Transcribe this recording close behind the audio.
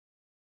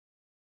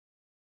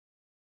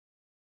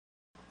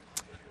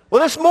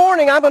Well, this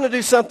morning I'm going to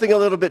do something a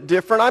little bit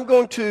different. I'm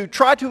going to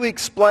try to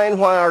explain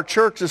why our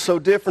church is so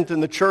different than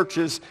the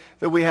churches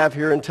that we have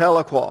here in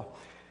Tahlequah.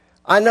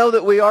 I know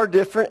that we are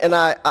different, and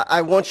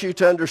I want you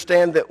to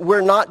understand that we're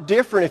not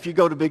different if you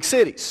go to big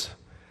cities.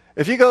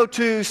 If you go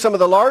to some of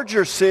the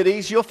larger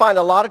cities, you'll find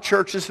a lot of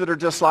churches that are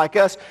just like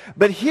us.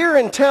 But here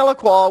in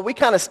Tahlequah, we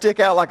kind of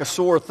stick out like a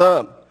sore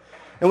thumb.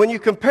 And when you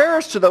compare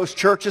us to those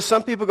churches,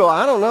 some people go,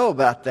 I don't know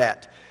about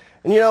that.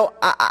 And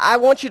I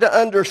want you to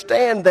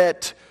understand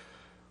that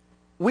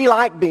we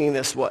like being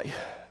this way.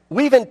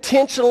 We've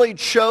intentionally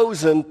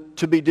chosen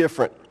to be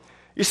different.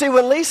 You see,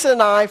 when Lisa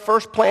and I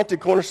first planted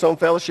Cornerstone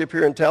Fellowship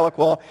here in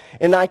Tahlequah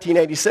in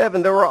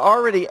 1987, there were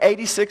already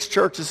 86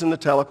 churches in the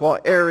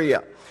Tahlequah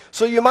area.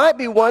 So you might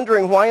be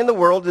wondering, why in the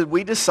world did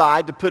we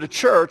decide to put a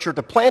church or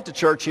to plant a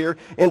church here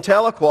in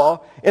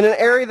Tahlequah in an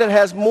area that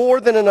has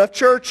more than enough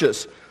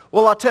churches?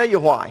 Well, I'll tell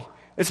you why.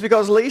 It's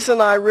because Lisa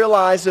and I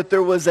realized that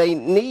there was a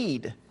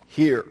need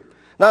here.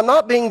 Now, I'm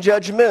not being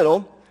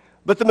judgmental,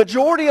 but the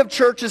majority of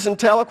churches in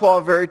Tahlequah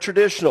are very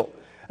traditional.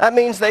 That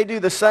means they do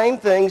the same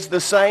things the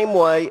same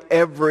way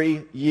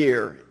every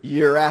year,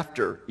 year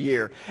after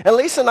year. And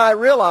Lisa and I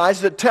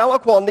realized that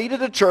Tahlequah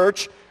needed a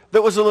church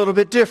that was a little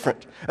bit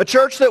different. A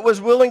church that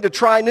was willing to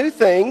try new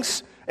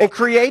things and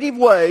creative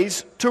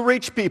ways to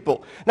reach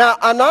people. Now,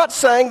 I'm not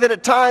saying that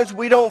at times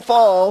we don't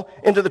fall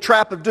into the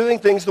trap of doing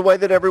things the way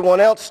that everyone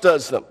else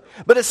does them.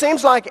 But it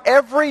seems like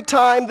every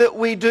time that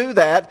we do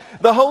that,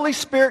 the Holy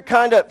Spirit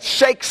kind of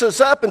shakes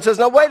us up and says,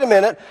 now wait a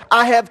minute,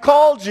 I have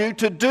called you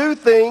to do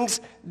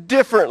things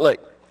differently.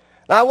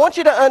 Now, I want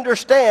you to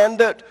understand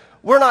that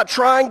we're not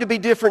trying to be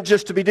different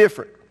just to be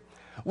different.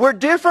 We're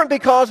different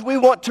because we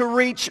want to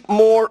reach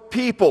more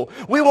people.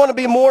 We want to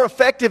be more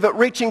effective at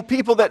reaching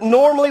people that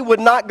normally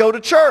would not go to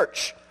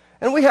church.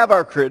 And we have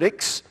our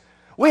critics.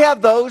 We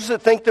have those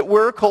that think that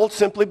we're a cult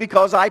simply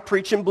because I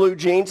preach in blue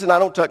jeans and I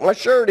don't tuck my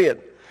shirt in.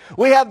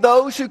 We have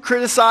those who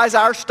criticize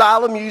our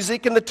style of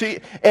music and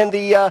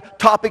the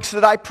topics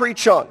that I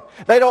preach on.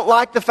 They don't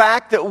like the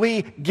fact that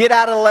we get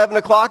out at 11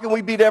 o'clock and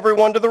we beat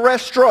everyone to the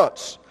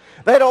restaurants.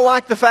 They don't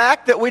like the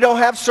fact that we don't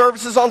have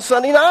services on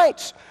Sunday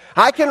nights.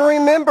 I can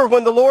remember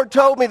when the Lord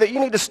told me that you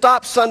need to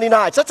stop Sunday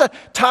nights. That's a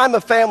time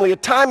of family, a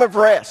time of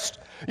rest.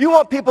 You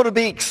want people to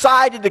be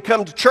excited to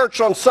come to church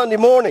on Sunday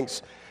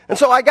mornings. And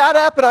so I got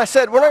up and I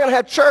said, we're not going to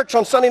have church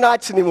on Sunday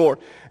nights anymore.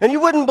 And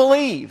you wouldn't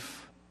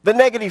believe the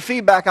negative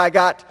feedback I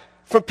got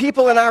from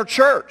people in our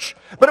church.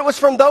 But it was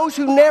from those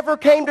who never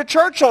came to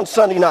church on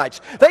Sunday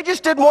nights. They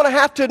just didn't want to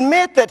have to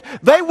admit that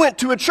they went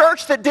to a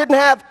church that didn't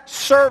have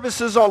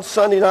services on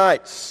Sunday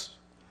nights.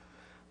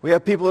 We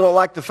have people who don't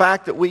like the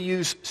fact that we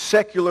use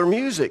secular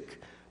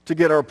music to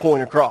get our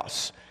point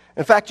across.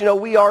 In fact,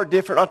 we are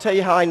different. I'll tell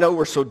you how I know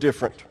we're so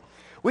different.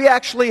 We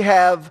actually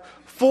have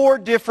 4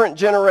 different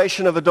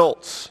generations of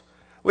adults.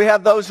 We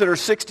have those that are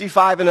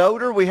 65 and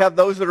older. We have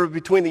those that are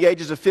between the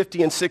ages of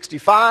 50 and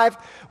 65.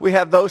 We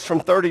have those from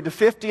 30 to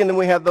 50, and then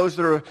we have those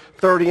that are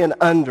 30 and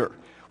under.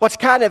 What's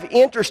kind of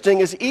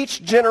interesting is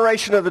each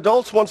generation of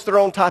adults wants their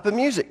own type of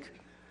music.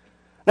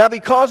 Now,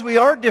 because we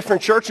are a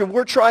different church and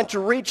we're trying to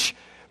reach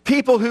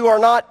people who are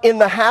not in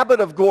the habit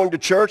of going to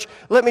church,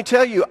 let me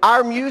tell you,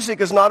 our music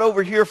is not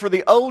over here for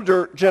the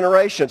older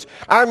generations.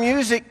 Our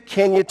music,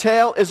 can you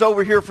tell, is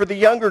over here for the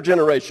younger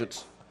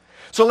generations.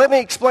 So let me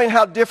explain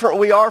how different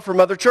we are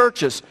from other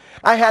churches.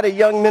 I had a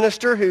young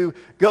minister who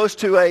goes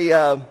to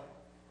a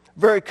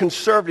very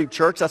conservative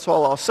church, that's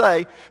all I'll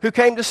say, who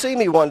came to see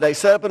me one day,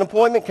 set up an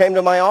appointment, came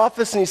to my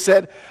office, and he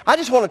said, I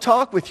just want to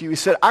talk with you. He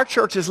said, our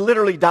church is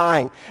literally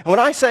dying. And when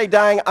I say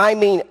dying, I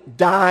mean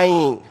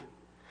dying.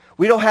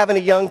 We don't have any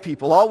young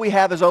people. All we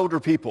have is older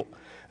people.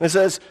 And it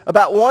says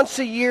about once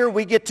a year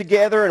we get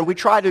together and we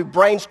try to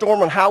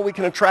brainstorm on how we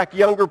can attract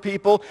younger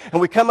people. And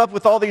we come up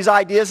with all these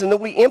ideas and then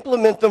we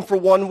implement them for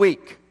 1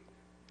 week.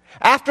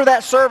 After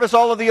that service,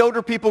 all of the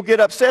older people get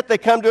upset. They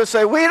come to us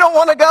and say, we don't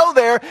want to go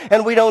there.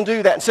 And we don't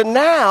do that. And so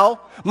now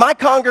my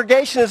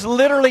congregation is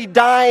literally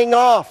dying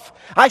off.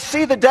 I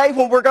see the day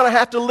when we're going to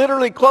have to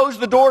literally close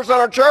the doors on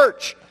our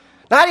church.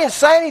 Now, I didn't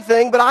say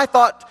anything, but I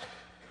thought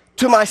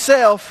to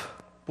myself,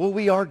 well,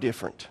 we are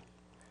different.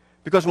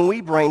 Because when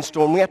we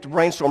brainstorm, we have to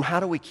brainstorm, how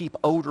do we keep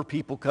older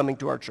people coming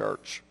to our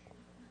church?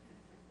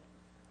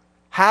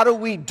 How do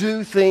we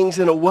do things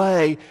in a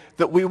way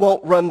that we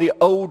won't run the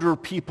older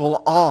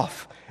people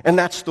off? And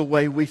that's the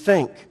way we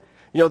think.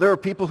 There are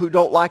people who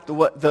don't like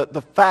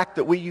the fact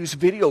that we use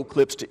video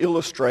clips to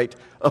illustrate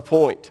a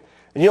point.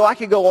 And I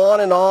could go on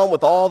and on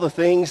with all the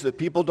things that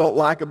people don't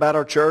like about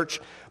our church,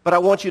 but I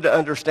want you to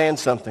understand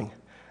something.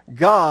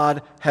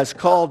 God has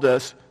called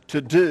us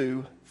to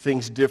do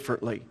things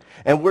differently.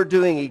 And we're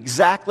doing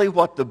exactly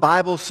what the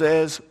Bible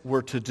says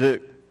we're to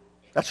do.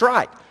 That's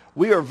right.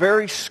 We are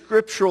very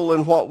scriptural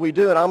in what we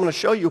do, and I'm going to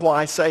show you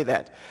why I say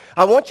that.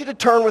 I want you to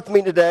turn with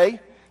me today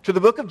to the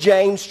book of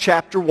James,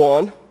 chapter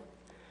 1.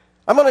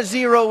 I'm going to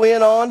zero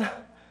in on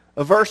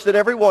a verse that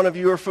every one of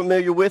you are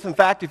familiar with. In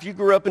fact, if you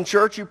grew up in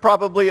church, you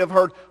probably have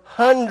heard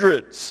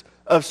hundreds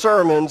of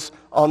sermons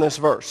on this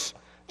verse.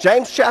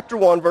 James chapter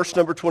 1, verse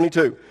number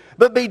 22.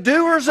 But be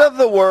doers of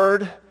the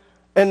word,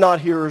 and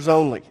not hearers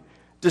only,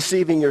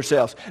 deceiving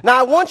yourselves. Now,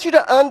 I want you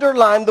to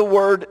underline the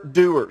word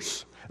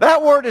doers.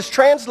 That word is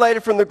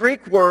translated from the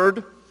Greek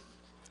word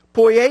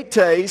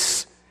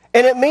poietes,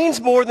 and it means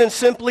more than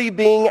simply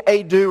being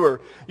a doer.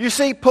 You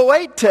see,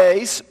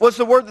 poietes was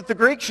the word that the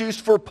Greeks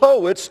used for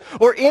poets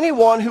or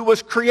anyone who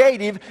was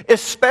creative,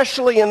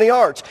 especially in the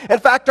arts. In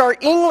fact, our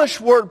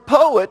English word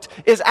poet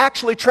is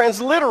actually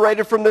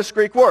transliterated from this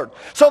Greek word.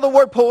 So the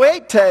word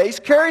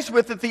poietes carries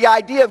with it the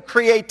idea of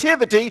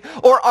creativity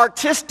or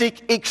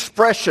artistic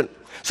expression.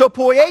 So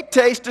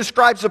poietes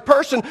describes a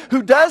person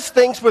who does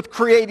things with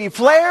creative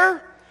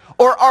flair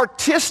or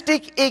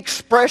artistic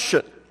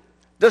expression.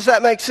 Does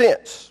that make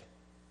sense?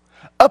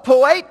 A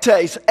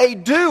poietes, a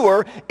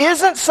doer,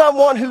 isn't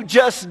someone who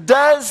just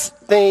does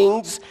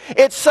things.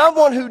 It's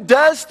someone who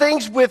does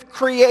things with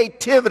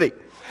creativity.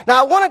 Now,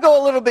 I want to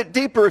go a little bit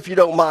deeper, if you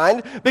don't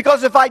mind,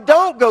 because if I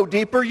don't go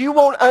deeper, you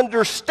won't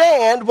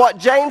understand what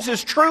James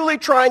is truly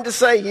trying to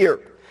say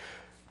here.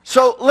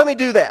 So let me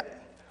do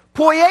that.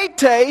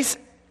 Poietes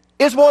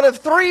is one of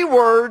three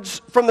words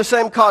from the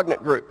same cognate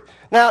group.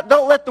 Now,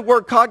 don't let the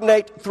word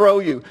cognate throw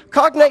you.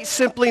 Cognate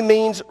simply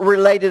means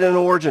related in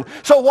origin.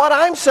 So what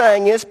I'm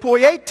saying is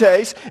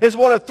poietes is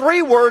one of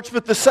three words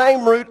with the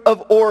same root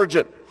of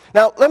origin.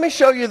 Now, let me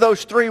show you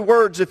those three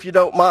words if you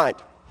don't mind.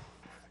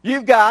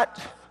 You've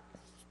got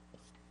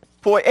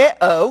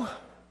poieo,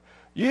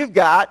 you've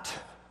got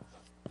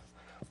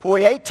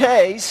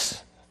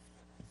poietes.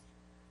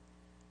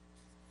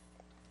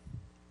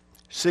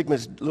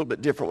 Sigma's a little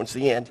bit different once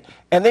the end.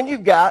 And then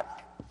you've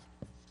got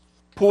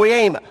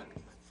poema.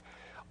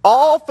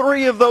 All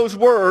three of those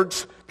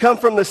words come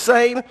from the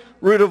same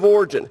root of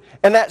origin.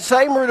 And that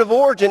same root of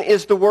origin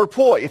is the word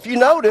poi. If you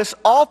notice,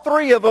 all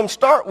three of them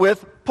start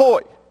with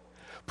poi.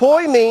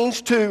 Poi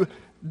means to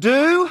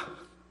do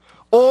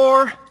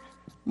or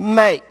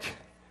make.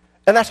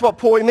 And that's what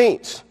poi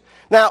means.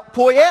 Now,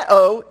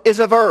 poieo is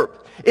a verb.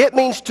 It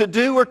means to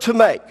do or to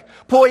make.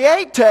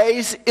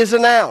 Poietes is a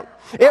noun.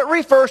 It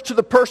refers to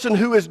the person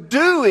who is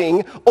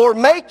doing or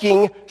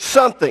making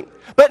something.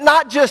 But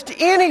not just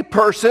any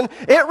person.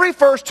 It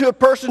refers to a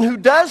person who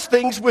does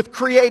things with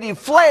creative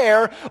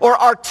flair or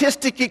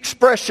artistic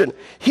expression.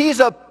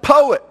 He's a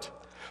poet.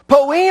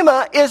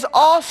 Poema is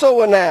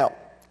also a noun.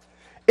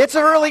 It's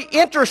a really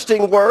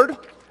interesting word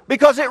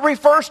because it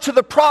refers to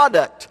the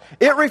product.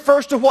 It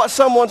refers to what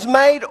someone's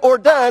made or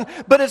done,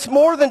 but it's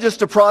more than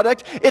just a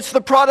product. It's the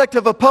product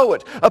of a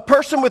poet, a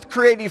person with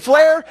creative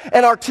flair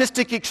and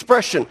artistic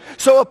expression.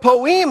 So a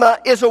poema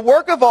is a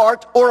work of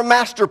art or a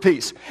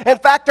masterpiece. In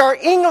fact, our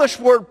English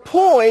word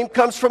poem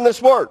comes from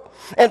this word.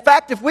 In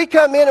fact, if we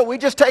come in and we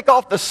just take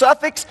off the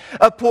suffix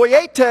of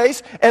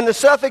poietes and the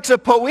suffix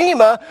of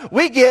poema,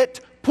 we get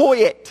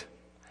poet.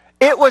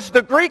 It was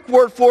the Greek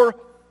word for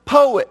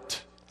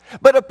poet.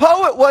 But a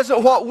poet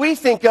wasn't what we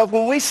think of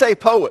when we say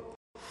poet.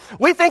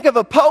 We think of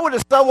a poet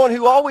as someone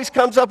who always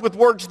comes up with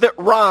words that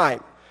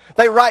rhyme.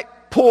 They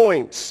write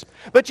poems.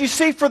 But you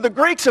see, for the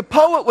Greeks, a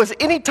poet was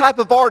any type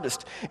of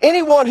artist,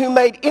 anyone who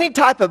made any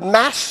type of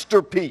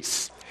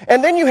masterpiece.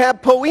 And then you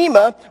have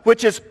poema,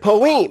 which is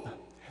poem.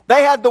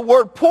 They had the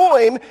word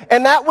poem,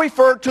 and that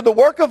referred to the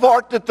work of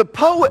art that the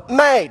poet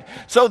made.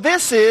 So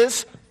this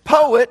is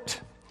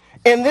poet,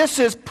 and this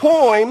is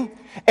poem,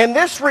 and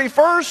this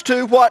refers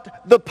to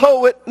what the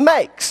poet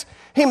makes.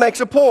 He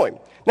makes a poem.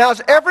 Now,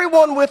 is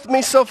everyone with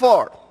me so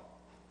far?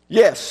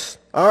 Yes.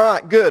 All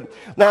right, good.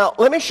 Now,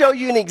 let me show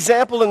you an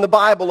example in the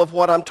Bible of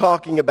what I'm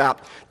talking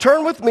about.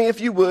 Turn with me,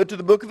 if you would, to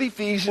the book of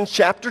Ephesians,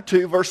 chapter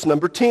 2, verse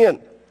number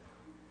 10.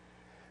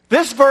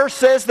 This verse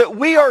says that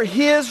we are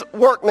his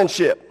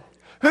workmanship.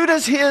 Who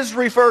does his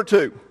refer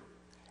to?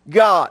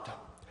 God.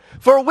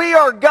 For we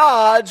are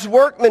God's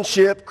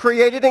workmanship,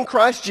 created in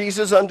Christ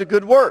Jesus unto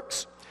good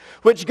works,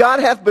 which God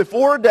hath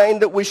before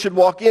ordained that we should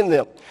walk in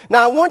them.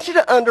 Now, I want you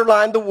to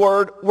underline the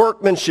word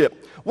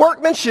workmanship.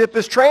 Workmanship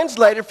is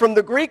translated from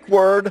the Greek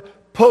word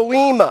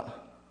poema.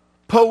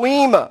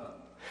 Poema.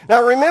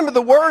 Now, remember,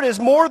 the word is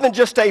more than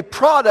just a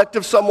product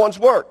of someone's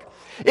work.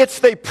 It's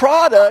the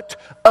product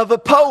of a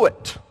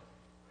poet,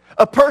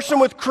 a person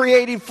with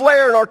creative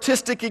flair and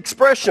artistic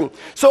expression.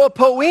 So a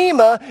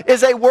poema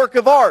is a work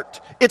of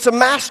art. It's a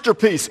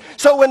masterpiece.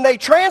 So when they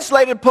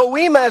translated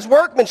poema as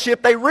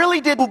workmanship, they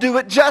really didn't do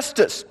it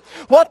justice.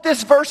 What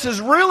this verse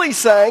is really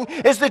saying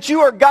is that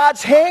you are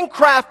God's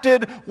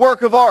handcrafted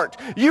work of art.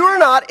 You are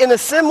not an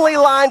assembly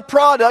line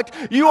product.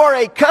 You are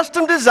a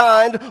custom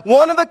designed,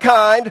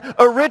 one-of-a-kind,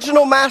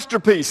 original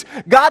masterpiece.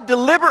 God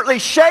deliberately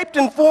shaped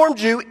and formed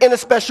you in a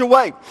special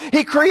way.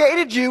 He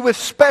created you with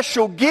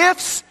special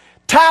gifts,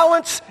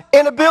 talents,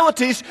 and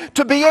abilities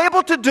to be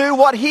able to do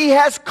what he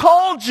has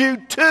called you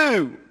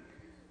to.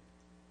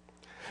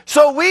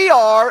 So we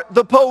are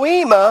the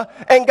poema,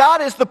 and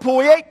God is the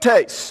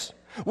poietes.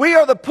 We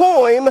are the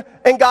poem,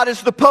 and God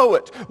is the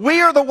poet.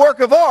 We are the work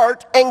of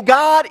art, and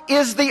God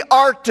is the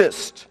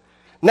artist.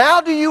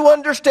 Now do you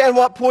understand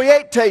what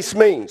poietes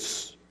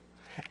means?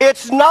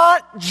 It's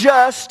not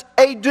just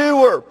a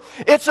doer.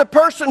 It's a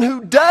person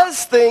who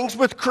does things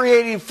with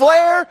creative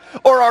flair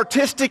or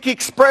artistic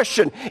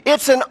expression.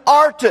 It's an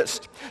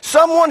artist,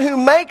 someone who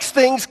makes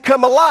things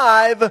come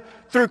alive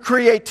through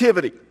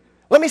creativity.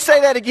 Let me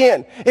say that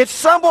again. It's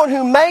someone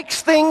who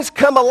makes things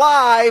come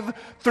alive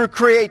through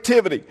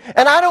creativity.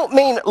 And I don't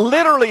mean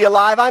literally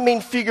alive, I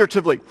mean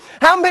figuratively.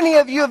 How many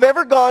of you have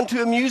ever gone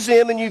to a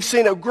museum and you've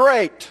seen a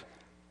great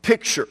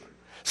picture?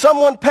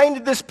 Someone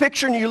painted this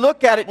picture and you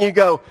look at it and you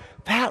go,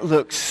 that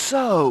looks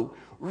so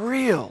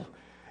real.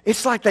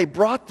 It's like they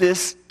brought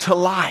this to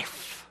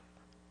life.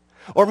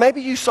 Or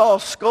maybe you saw a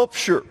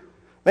sculpture.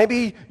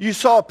 Maybe you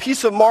saw a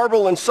piece of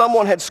marble and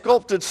someone had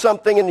sculpted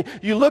something and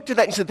you looked at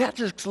that and you said, that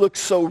just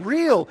looks so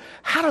real.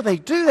 How do they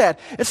do that?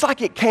 It's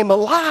like it came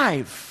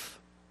alive.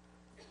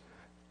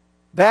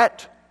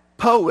 That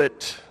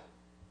poet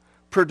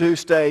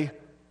produced a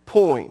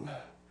poem.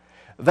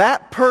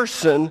 That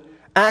person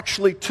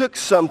actually took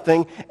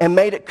something and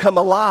made it come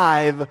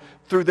alive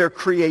through their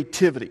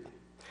creativity.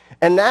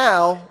 And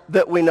now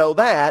that we know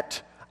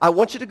that, I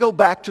want you to go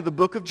back to the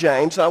book of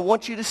James, and I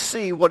want you to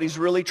see what he's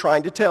really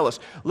trying to tell us.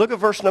 Look at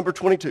verse number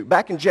 22,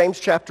 back in James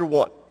chapter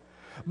 1.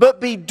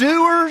 But be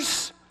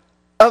doers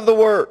of the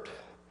word,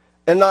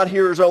 and not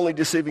hearers only,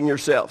 deceiving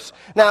yourselves.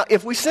 Now,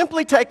 if we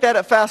simply take that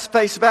at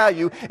face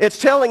value, it's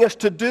telling us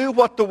to do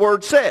what the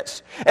word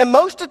says. And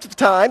most of the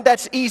time,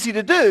 that's easy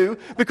to do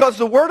because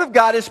the word of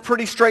God is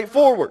pretty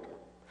straightforward.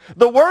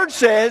 The word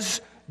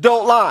says,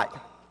 don't lie,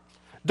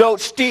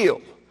 don't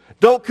steal,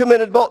 don't commit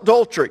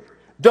adultery,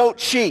 don't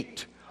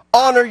cheat,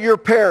 honor your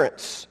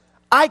parents.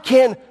 I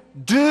can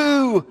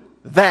do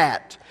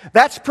that.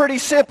 That's pretty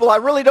simple. I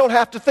really don't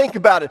have to think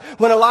about it.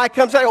 When a lie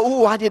comes out,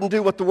 oh, I didn't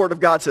do what the word of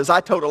God says.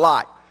 I told a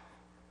lie.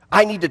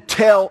 I need to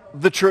tell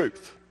the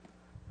truth.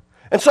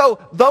 And so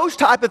those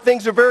type of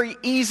things are very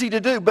easy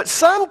to do. But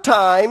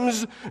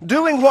sometimes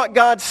doing what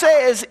God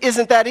says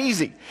isn't that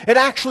easy. It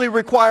actually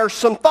requires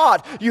some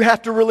thought. You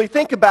have to really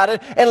think about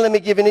it. And let me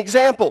give you an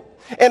example.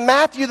 In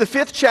Matthew, the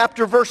 5th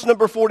chapter, verse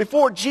number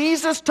 44,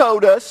 Jesus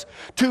told us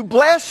to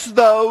bless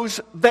those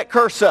that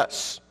curse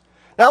us.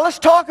 Now let's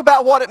talk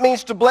about what it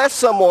means to bless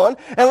someone.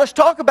 And let's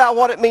talk about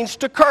what it means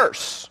to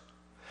curse.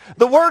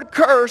 The word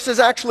curse is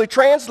actually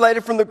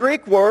translated from the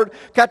Greek word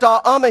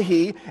kata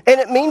amahi, and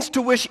it means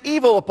to wish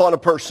evil upon a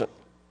person.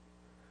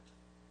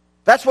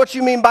 That's what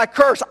you mean by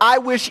curse. I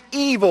wish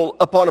evil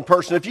upon a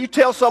person. If you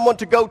tell someone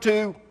to go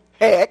to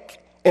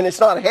heck, and it's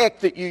not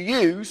heck that you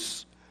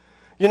use,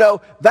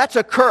 that's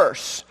a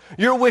curse.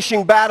 You're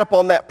wishing bad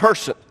upon that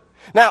person.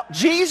 Now,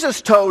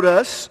 Jesus told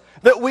us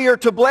that we are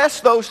to bless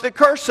those that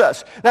curse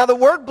us. Now, the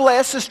word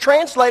bless is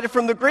translated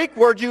from the Greek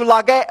word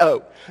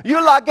eulageo.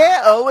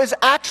 Eulageo is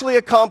actually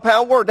a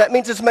compound word. That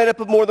means it's made up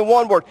of more than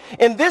one word.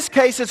 In this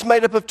case, it's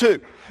made up of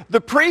two.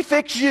 The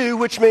prefix eu,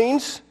 which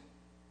means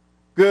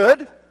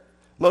good.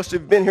 Most of you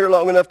have been here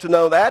long enough to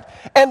know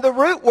that. And the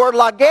root word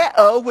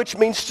lageo, which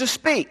means to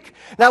speak.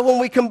 Now, when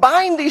we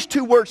combine these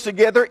two words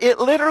together, it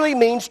literally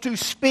means to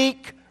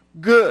speak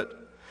good.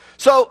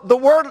 So the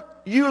word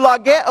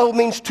eulageo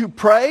means to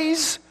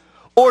praise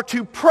or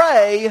to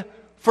pray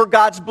for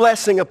God's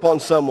blessing upon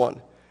someone.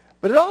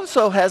 But it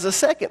also has a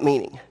second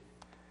meaning.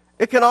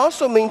 It can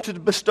also mean to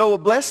bestow a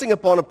blessing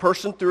upon a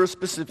person through a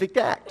specific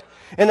act.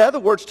 In other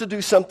words, to do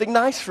something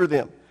nice for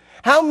them.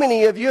 How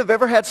many of you have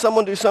ever had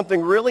someone do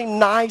something really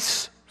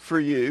nice for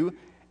you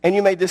and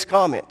you made this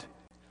comment?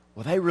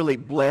 Well, they really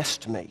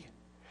blessed me.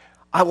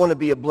 I want to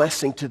be a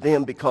blessing to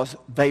them because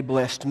they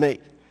blessed me.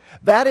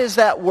 That is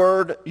that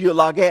word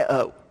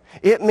eulageo.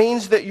 It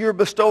means that you're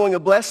bestowing a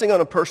blessing on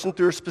a person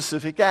through a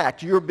specific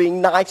act. You're being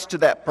nice to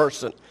that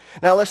person.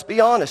 Now, let's be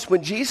honest.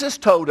 When Jesus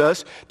told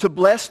us to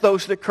bless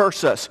those that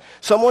curse us,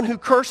 someone who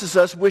curses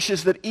us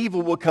wishes that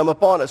evil will come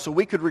upon us. So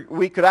we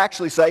could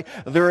actually say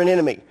they're an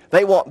enemy.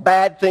 They want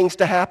bad things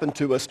to happen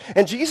to us.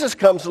 And Jesus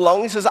comes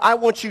along and says, I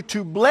want you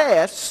to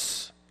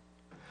bless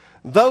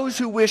those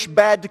who wish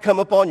bad to come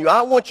upon you.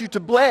 I want you to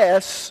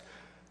bless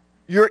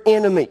your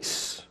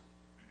enemies.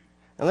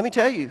 And let me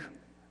tell you,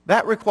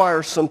 that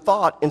requires some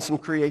thought and some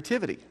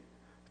creativity.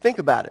 Think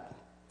about it.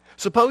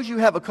 Suppose you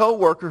have a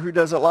coworker who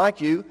doesn't like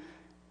you,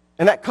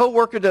 and that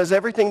coworker does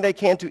everything they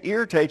can to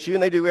irritate you,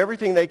 and they do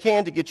everything they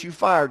can to get you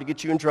fired, to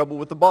get you in trouble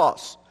with the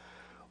boss.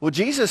 Well,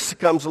 Jesus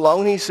comes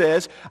along and he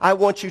says, I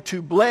want you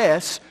to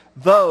bless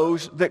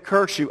those that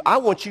curse you. I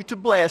want you to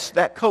bless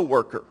that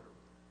coworker.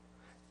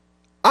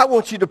 I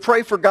want you to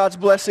pray for God's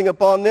blessing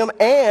upon them,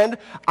 and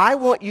I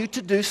want you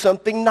to do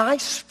something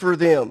nice for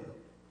them.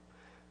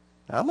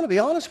 Now, I'm going to be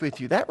honest with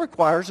you. That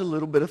requires a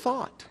little bit of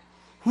thought.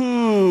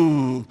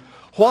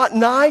 What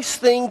nice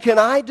thing can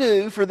I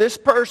do for this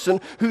person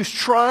who's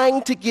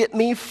trying to get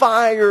me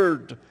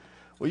fired?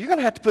 Well, you're going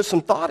to have to put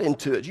some thought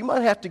into it. You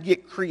might have to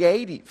get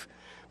creative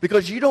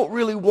because you don't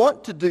really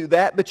want to do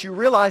that, but you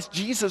realize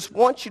Jesus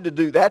wants you to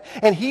do that,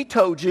 and he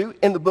told you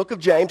in the book of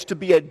James to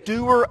be a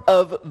doer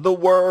of the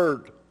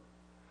word.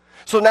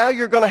 So now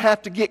you're going to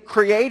have to get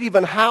creative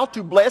on how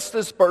to bless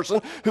this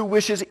person who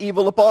wishes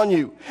evil upon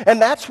you.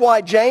 And that's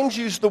why James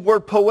used the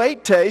word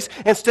poetes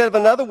instead of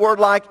another word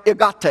like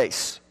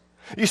agates.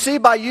 You see,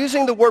 by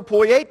using the word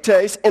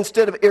poietes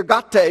instead of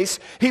ergates,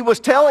 he was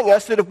telling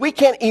us that if we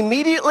can't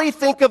immediately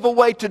think of a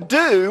way to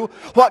do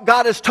what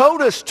God has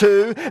told us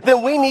to,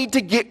 then we need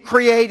to get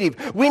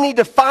creative. We need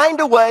to find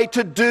a way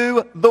to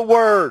do the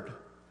word.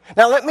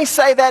 Now let me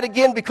say that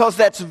again because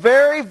that's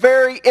very,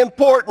 very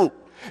important.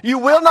 You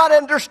will not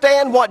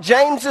understand what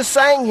James is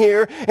saying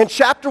here in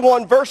chapter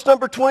 1, verse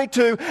number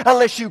 22,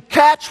 unless you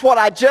catch what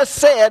I just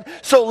said,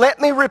 so let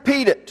me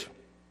repeat it.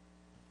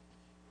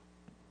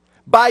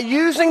 By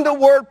using the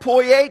word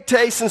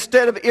poietes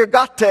instead of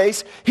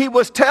ergates, he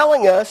was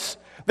telling us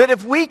that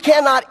if we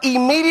cannot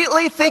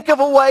immediately think of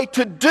a way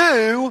to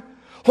do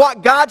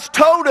what God's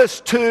told us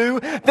to,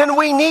 then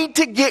we need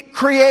to get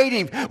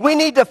creative. We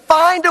need to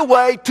find a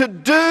way to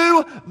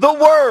do the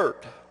word.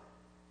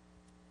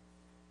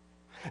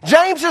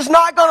 James is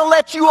not going to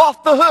let you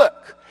off the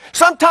hook.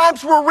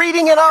 Sometimes we're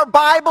reading in our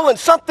Bible and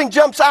something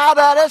jumps out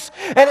at us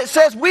and it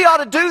says we ought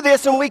to do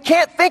this and we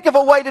can't think of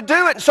a way to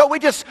do it, and so we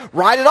just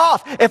write it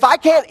off. If I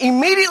can't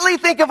immediately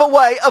think of a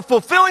way of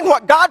fulfilling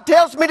what God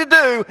tells me to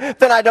do,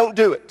 then I don't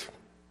do it.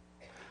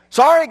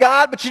 Sorry,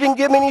 God, but you didn't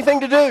give me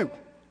anything to do.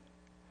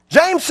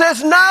 James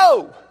says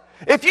no.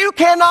 If you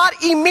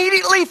cannot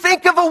immediately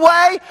think of a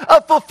way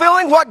of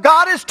fulfilling what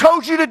God has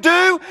told you to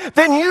do,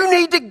 then you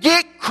need to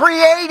get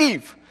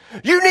creative.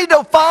 You need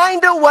to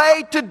find a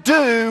way to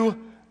do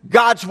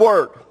God's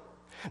word.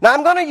 Now,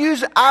 I'm going to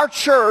use our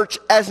church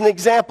as an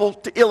example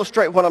to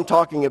illustrate what I'm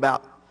talking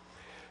about.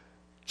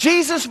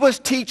 Jesus was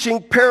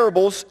teaching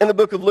parables in the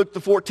book of Luke, the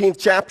 14th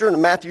chapter,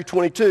 and Matthew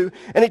 22,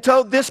 and he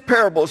told this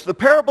parable. It's the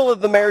parable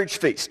of the marriage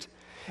feast.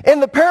 In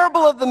the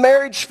parable of the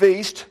marriage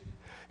feast,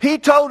 he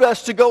told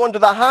us to go into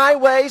the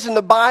highways and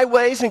the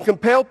byways and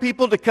compel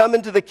people to come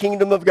into the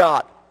kingdom of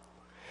God.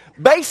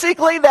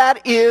 Basically,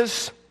 that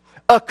is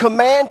a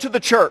command to the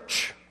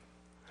church.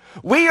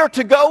 We are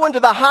to go into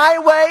the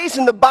highways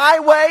and the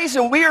byways,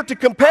 and we are to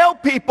compel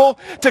people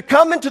to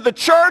come into the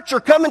church or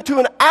come into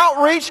an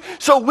outreach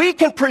so we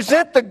can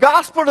present the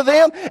gospel to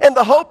them in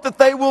the hope that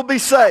they will be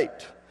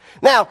saved.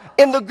 Now,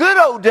 in the good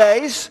old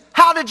days,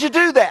 how did you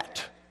do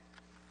that?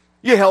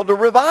 You held a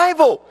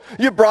revival.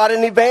 You brought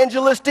an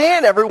evangelist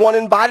in. Everyone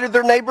invited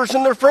their neighbors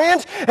and their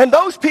friends, and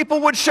those people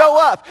would show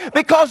up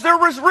because there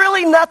was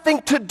really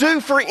nothing to do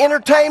for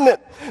entertainment.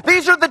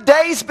 These are the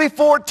days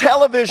before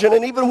television,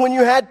 and even when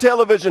you had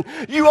television,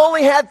 you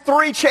only had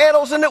 3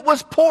 channels, and it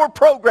was poor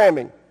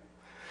programming.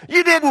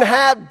 You didn't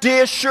have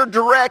Dish or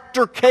Direct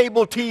or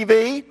cable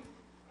TV.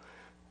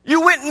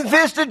 You went and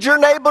visited your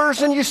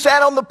neighbors and you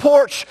sat on the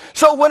porch.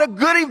 So when a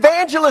good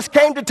evangelist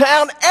came to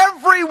town,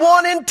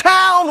 everyone in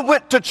town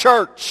went to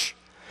church.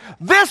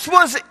 This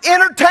was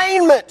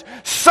entertainment,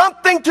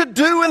 something to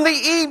do in the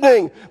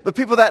evening. But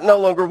people, that no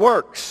longer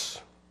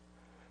works.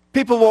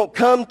 People won't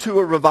come to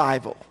a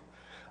revival.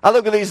 I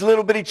look at these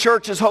little bitty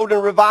churches holding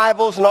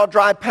revivals, and I'll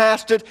drive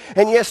past it,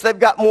 and yes, they've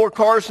got more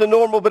cars than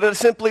normal, but it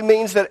simply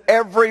means that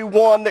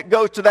everyone that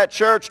goes to that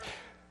church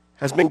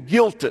has been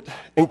guilted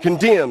and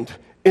condemned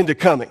into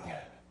coming.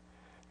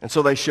 And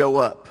so they show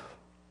up.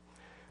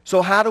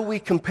 So how do we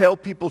compel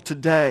people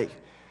today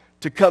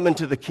to come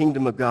into the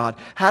kingdom of God?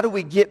 How do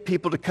we get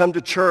people to come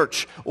to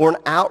church or an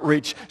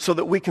outreach so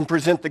that we can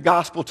present the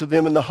gospel to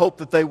them in the hope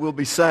that they will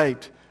be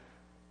saved?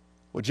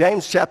 Well,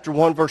 James chapter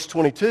 1, verse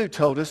 22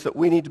 told us that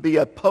we need to be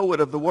a poet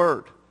of the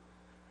word.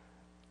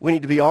 We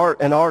need to be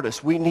an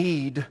artist. We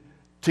need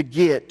to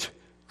get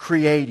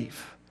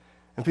creative.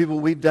 And people,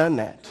 we've done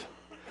that.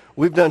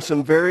 We've done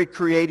some very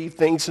creative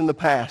things in the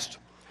past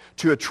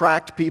to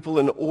attract people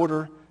in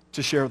order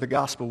to share the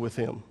gospel with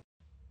them.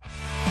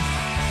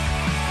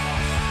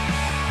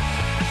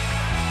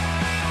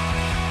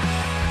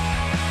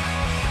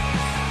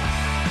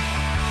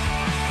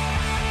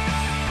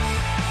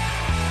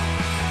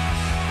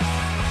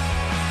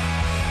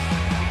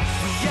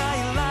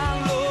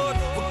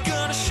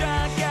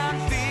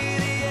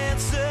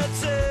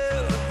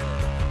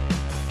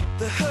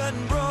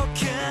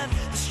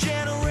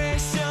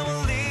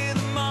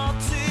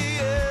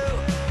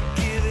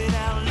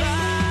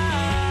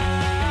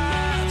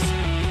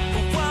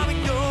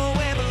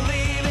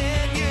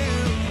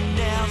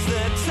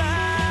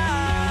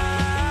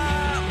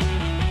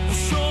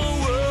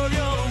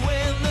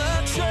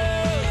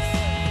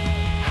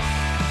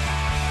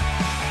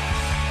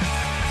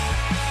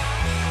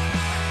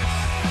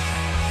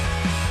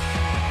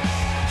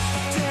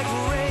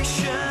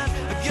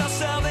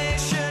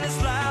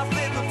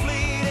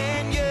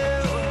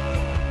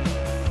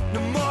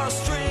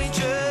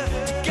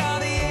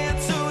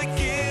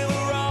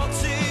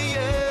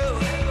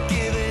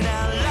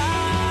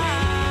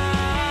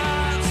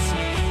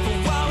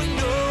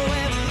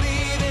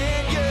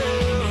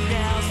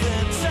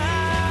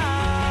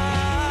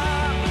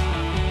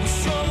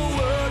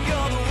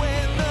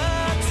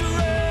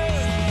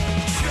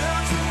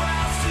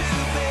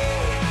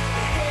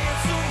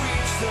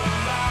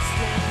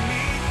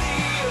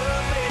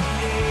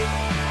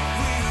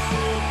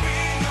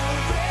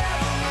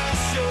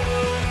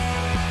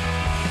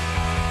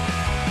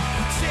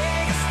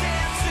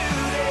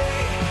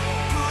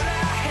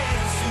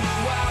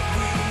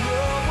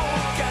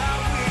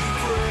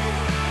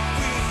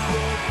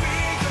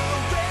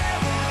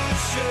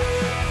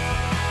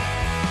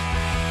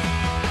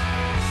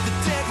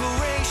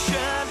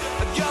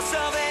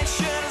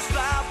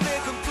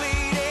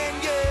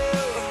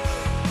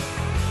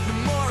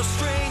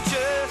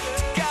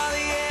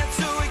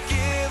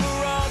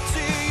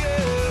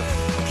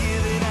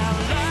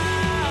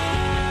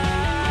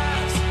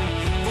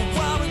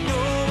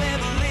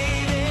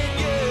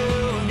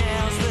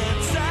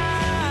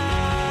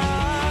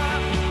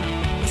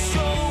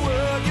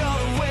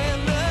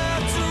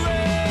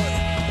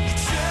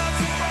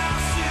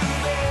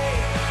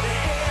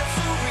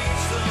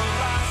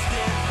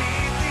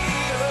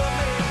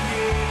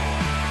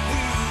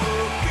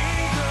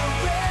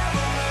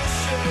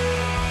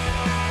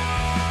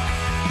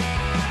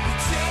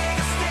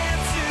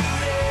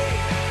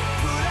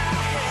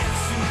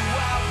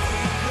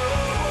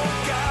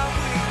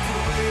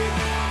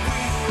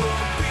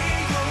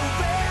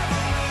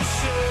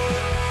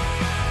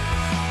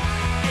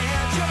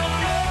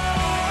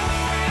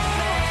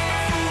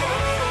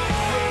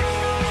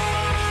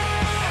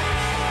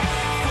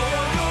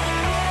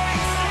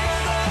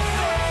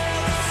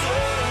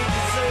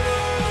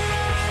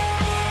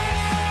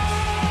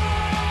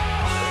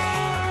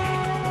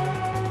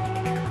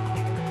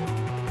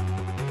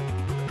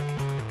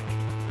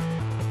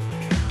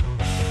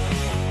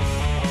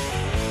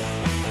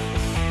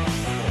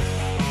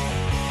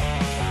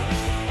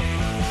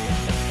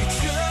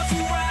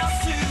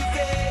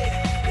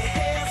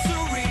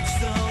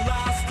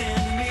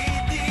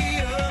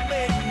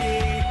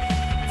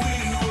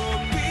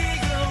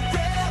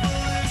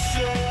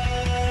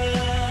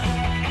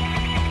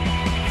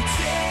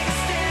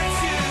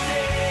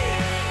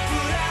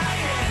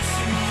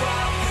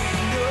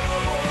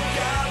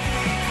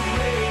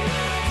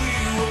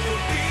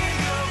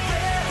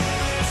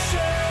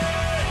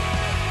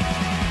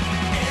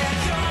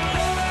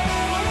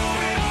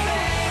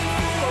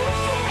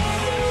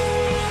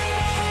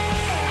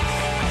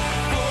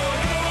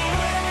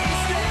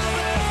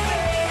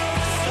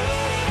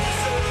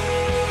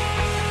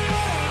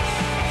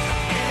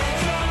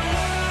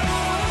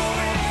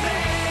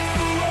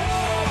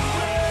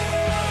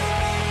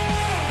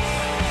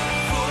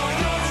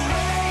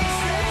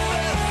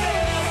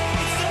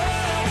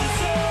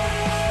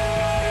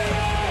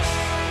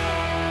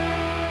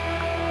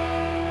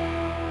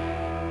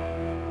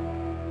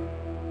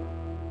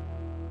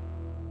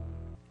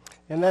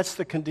 and that's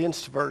the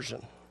condensed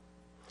version.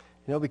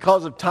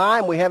 Because of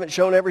time, we haven't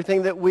shown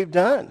everything that we've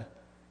done.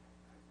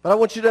 But I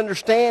want you to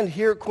understand,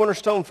 here at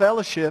Cornerstone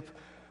Fellowship,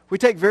 we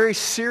take very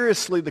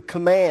seriously the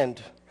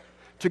command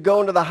to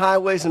go into the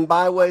highways and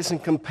byways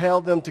and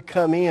compel them to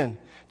come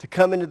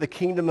into the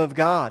kingdom of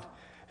God.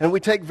 And we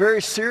take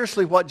very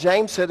seriously what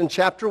James said in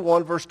chapter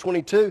 1, verse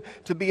 22,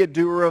 to be a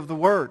doer of the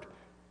word.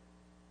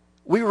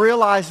 We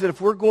realize that if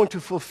we're going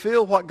to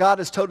fulfill what God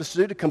has told us to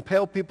do, to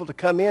compel people to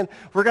come in,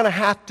 we're going to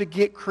have to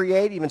get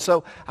creative. And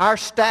so our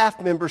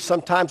staff members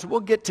sometimes will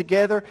get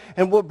together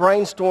and we'll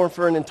brainstorm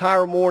for an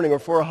entire morning or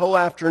for a whole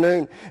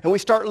afternoon. And we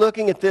start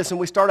looking at this and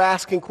we start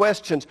asking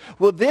questions.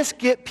 Will this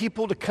get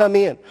people to come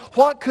in?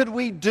 What could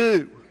we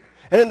do?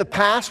 And in the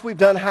past, we've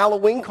done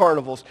Halloween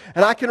carnivals.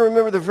 And I can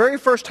remember the very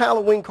first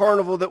Halloween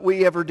carnival that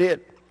we ever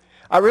did.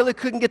 I really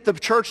couldn't get the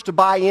church to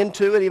buy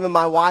into it. Even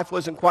my wife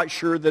wasn't quite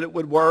sure that it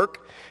would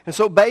work. And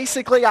so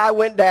basically I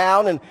went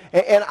down and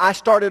I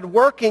started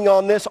working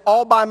on this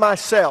all by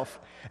myself.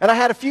 And I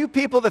had a few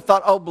people that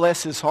thought, oh,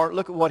 bless his heart,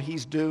 look at what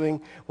he's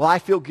doing. Well, I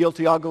feel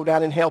guilty. I'll go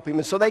down and help him.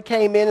 And so they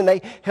came in and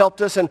they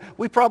helped us. And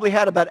we probably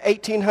had about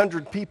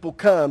 1,800 people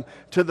come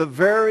to the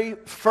very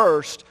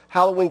first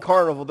Halloween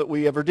carnival that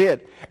we ever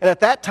did. And at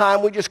that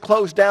time, we just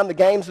closed down the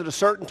games at a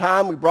certain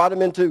time. We brought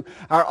them into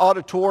our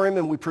auditorium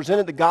and we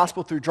presented the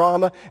gospel through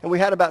drama. And we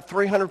had about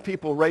 300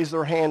 people raise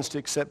their hands to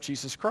accept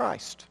Jesus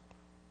Christ.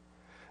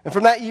 And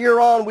from that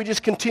year on, we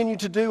just continued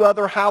to do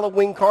other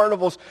Halloween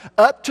carnivals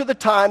up to the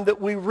time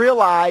that we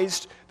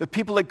realized that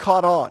people had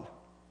caught on.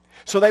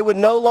 So they would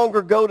no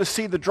longer go to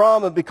see the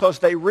drama because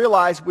they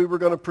realized we were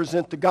going to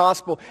present the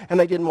gospel and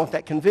they didn't want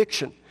that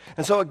conviction.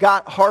 And so it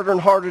got harder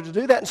and harder to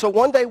do that. And so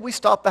one day we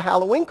stopped the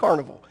Halloween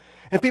carnival.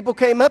 And people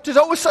came up to us,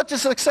 oh, it was such a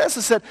success.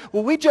 I said,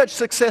 well, we judge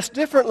success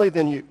differently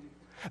than you.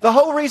 The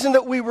whole reason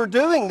that we were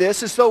doing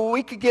this is so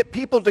we could get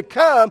people to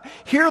come,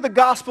 hear the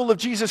gospel of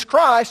Jesus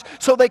Christ,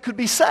 so they could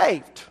be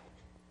saved.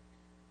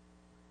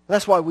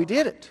 That's why we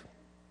did it.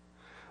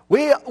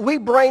 We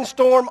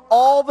brainstorm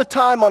all the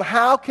time on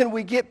how can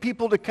we get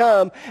people to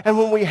come, and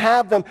when we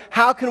have them,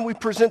 how can we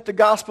present the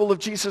gospel of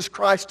Jesus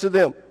Christ to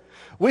them?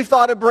 We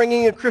thought of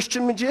bringing a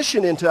Christian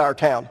magician into our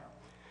town,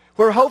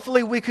 where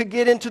hopefully we could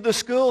get into the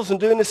schools and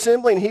do an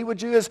assembly, and he would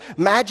do his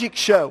magic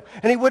show.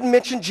 And he wouldn't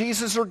mention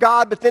Jesus or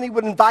God, but then he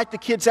would invite the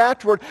kids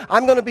afterward.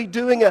 I'm going to be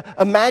doing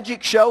a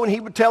magic show, and he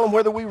would tell them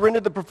whether we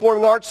rented the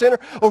Performing Arts Center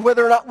or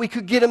whether or not we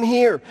could get them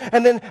here.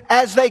 And then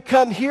as they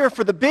come here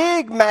for the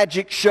big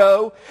magic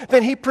show,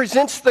 then he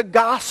presents the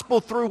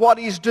gospel through what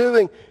he's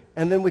doing.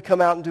 And then we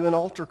come out and do an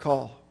altar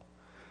call.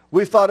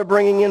 We thought of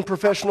bringing in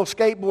professional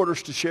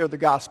skateboarders to share the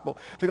gospel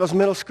because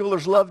middle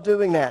schoolers love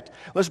doing that.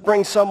 Let's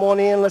bring someone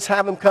in. Let's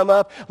have them come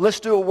up. Let's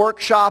do a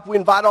workshop. We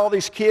invite all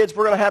these kids.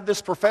 We're going to have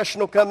this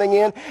professional coming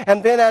in.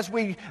 And then as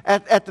we,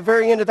 at the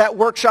very end of that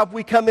workshop,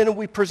 we come in and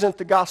we present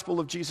the gospel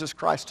of Jesus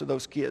Christ to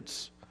those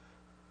kids.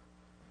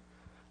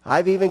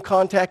 I've even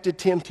contacted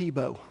Tim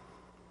Tebow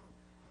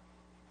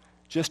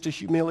just to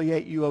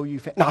humiliate UOU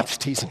fans. No, I'm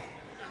just teasing.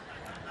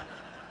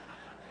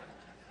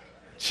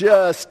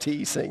 Just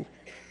teasing.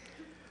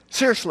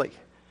 Seriously,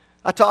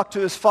 I talked to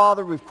his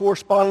father. We've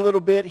corresponded a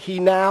little bit. He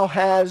now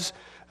has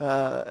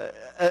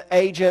an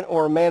agent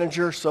or a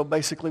manager, so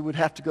basically we'd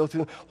have to go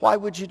through. Why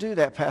would you do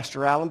that,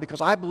 Pastor Allen? Because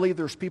I believe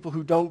there's people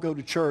who don't go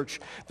to church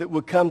that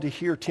would come to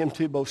hear Tim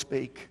Tebow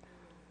speak.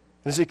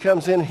 As he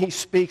comes in and he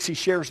speaks, he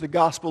shares the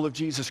gospel of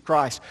Jesus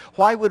Christ.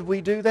 Why would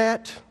we do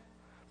that?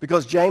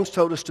 Because James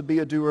told us to be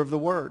a doer of the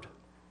word,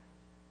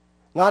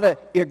 not a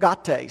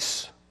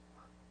ergates.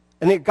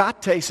 An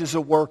ergates is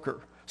a worker.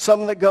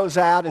 Someone that goes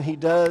out and he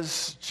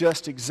does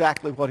just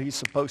exactly what he's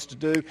supposed to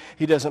do.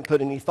 He doesn't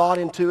put any thought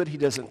into it. He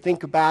doesn't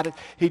think about it.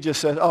 He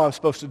just says, oh, I'm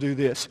supposed to do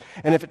this.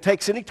 And if it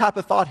takes any type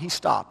of thought, he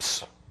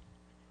stops.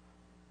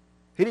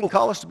 He didn't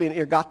call us to be an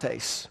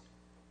ergates.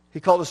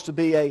 He called us to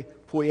be a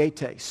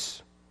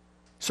poietes.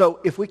 So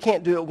if we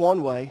can't do it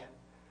one way,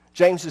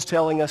 James is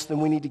telling us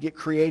then we need to get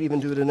creative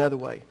and do it another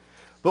way.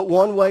 But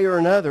one way or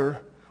another,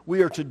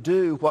 we are to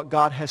do what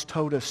God has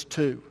told us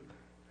to.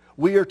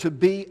 We are to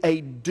be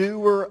a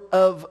doer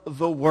of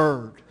the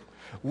word.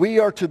 We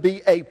are to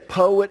be a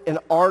poet, an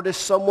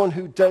artist, someone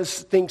who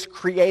does things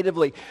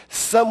creatively,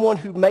 someone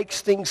who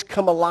makes things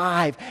come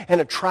alive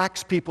and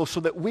attracts people so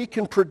that we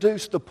can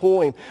produce the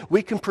poem.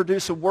 We can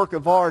produce a work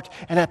of art,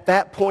 and at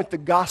that point the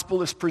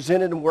gospel is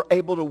presented and we're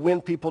able to win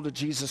people to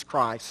Jesus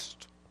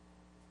Christ.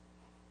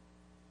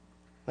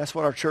 That's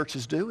what our church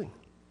is doing.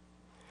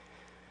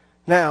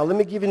 Now, let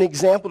me give you an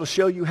example to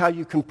show you how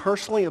you can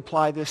personally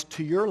apply this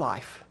to your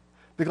life.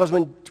 Because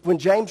when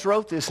James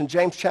wrote this in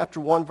James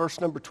chapter 1,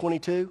 verse number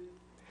 22,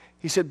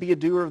 he said, be a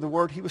doer of the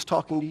word. He was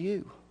talking to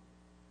you.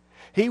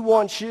 He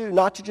wants you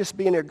not to just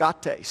be an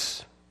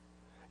ergates.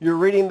 You're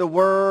reading the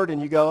word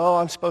and you go, oh,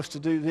 I'm supposed to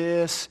do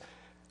this.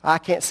 I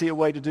can't see a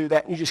way to do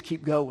that. And you just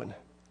keep going.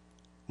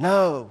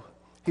 No.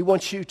 He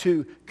wants you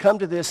to come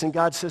to this and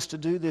God says to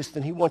do this.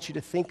 Then he wants you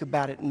to think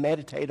about it and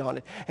meditate on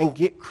it and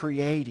get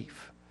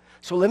creative.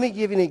 So let me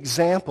give you an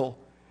example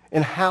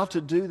and how to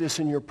do this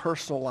in your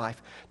personal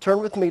life. Turn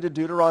with me to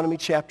Deuteronomy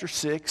chapter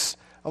 6.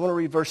 I want to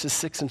read verses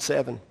 6 and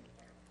 7. It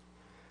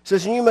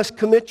says, "And you must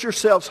commit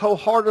yourselves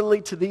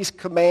wholeheartedly to these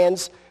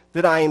commands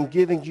that I am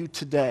giving you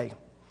today.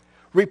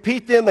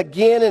 Repeat them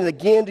again and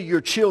again to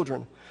your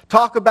children.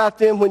 Talk about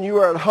them when you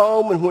are at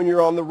home and when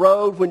you're on the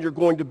road, when you're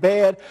going to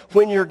bed,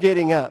 when you're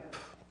getting up."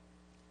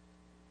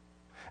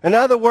 In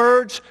other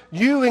words,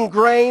 you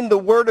ingrain the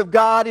Word of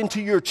God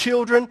into your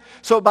children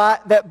so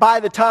that by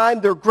the time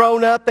they're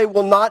grown up, they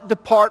will not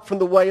depart from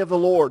the way of the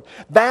Lord.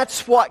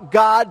 That's what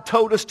God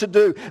told us to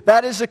do.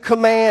 That is a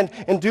command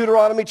in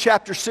Deuteronomy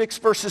chapter 6,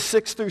 verses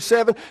 6 through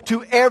 7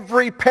 to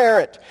every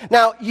parent.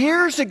 Now,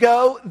 years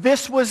ago,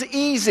 this was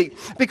easy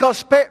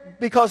because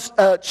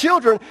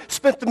children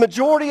spent the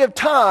majority of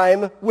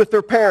time with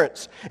their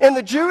parents. In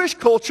the Jewish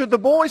culture, the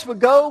boys would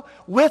go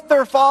with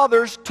their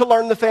fathers to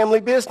learn the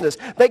family business.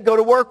 They'd go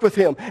to work with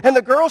him. And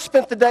the girls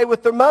spent the day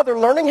with their mother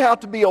learning how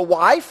to be a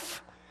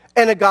wife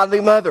and a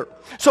godly mother.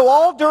 So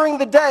all during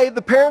the day,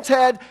 the parents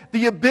had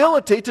the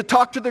ability to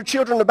talk to their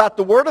children about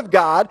the Word of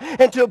God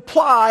and to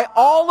apply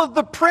all of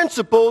the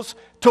principles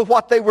to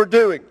what they were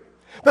doing.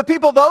 But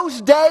people,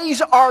 those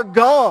days are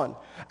gone.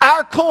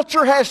 Our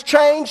culture has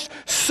changed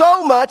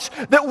so much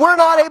that we're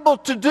not able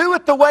to do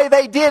it the way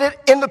they did it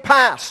in the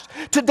past.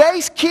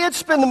 Today's kids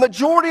spend the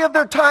majority of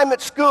their time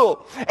at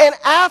school and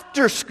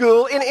after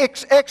school in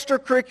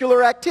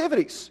extracurricular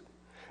activities.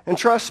 And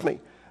trust me,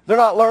 they're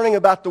not learning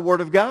about the Word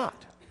of God.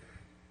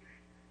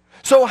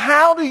 So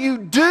how do you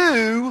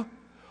do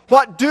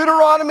what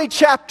Deuteronomy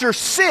chapter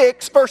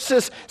 6,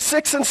 verses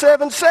 6 and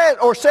 7 says,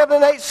 or 7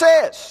 and 8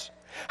 says?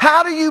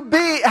 How do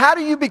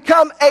you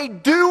become a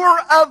doer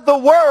of the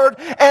Word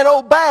and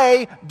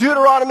obey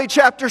Deuteronomy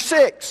chapter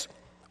 6?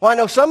 Well, I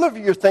know some of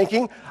you are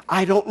thinking,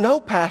 I don't know,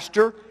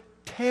 Pastor.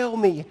 Tell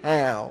me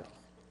how.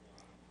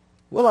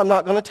 Well, I'm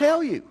not going to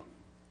tell you.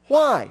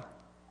 Why?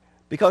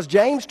 Because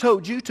James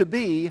told you to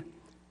be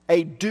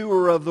a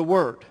doer of the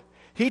Word.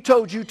 He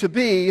told you to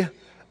be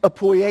a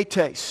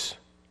poietes.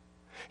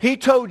 He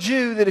told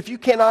you that if you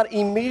cannot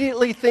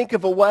immediately think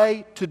of a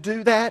way to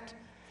do that,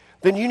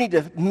 then you need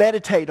to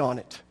meditate on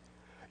it.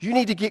 You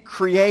need to get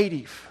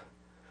creative.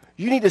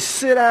 You need to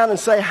sit down and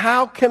say,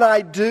 how can I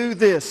do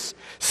this?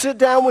 Sit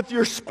down with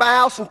your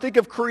spouse and think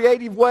of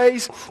creative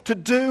ways to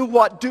do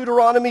what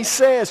Deuteronomy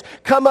says.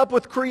 Come up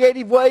with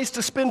creative ways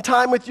to spend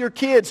time with your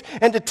kids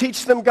and to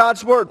teach them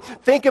God's Word.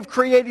 Think of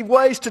creative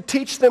ways to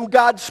teach them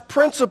God's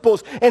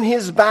principles and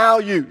His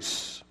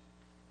values.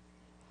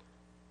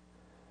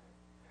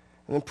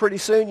 And then pretty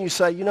soon you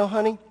say, you know,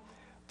 honey,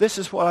 this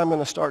is what I'm going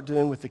to start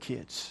doing with the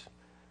kids.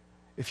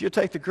 If you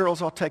take the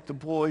girls, I'll take the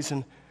boys,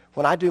 and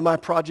when I do my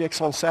projects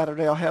on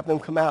Saturday, I'll have them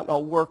come out and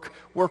I'll work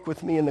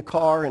with me in the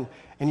car. And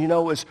you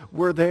know, as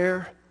we're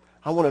there,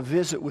 I want to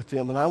visit with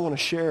them and I want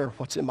to share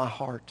what's in my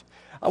heart.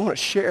 I want to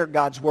share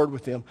God's Word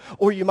with them.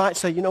 Or you might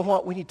say, you know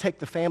what, we need to take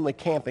the family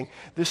camping.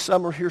 This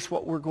summer, here's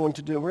what we're going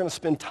to do. We're going to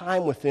spend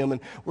time with them and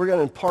we're going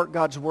to impart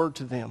God's Word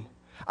to them.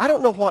 I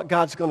don't know what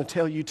God's going to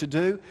tell you to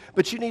do,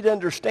 but you need to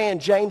understand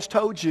James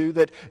told you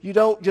that you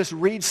don't just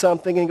read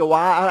something and go,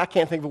 well, I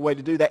can't think of a way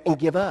to do that, and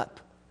give up.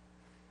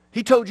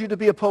 He told you to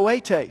be a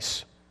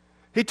poietes.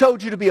 He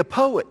told you to be a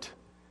poet.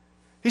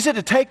 He said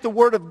to take the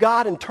Word of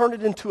God and turn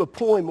it into a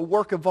poem, a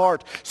work of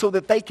art, so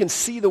that they can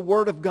see the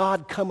Word of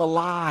God come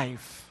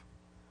alive.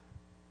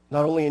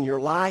 Not only in your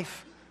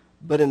life,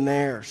 but in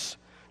theirs.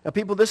 Now,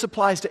 people, this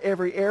applies to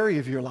every area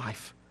of your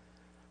life.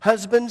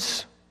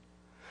 Husbands,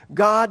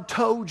 God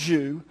told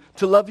you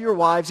to love your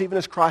wives even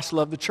as Christ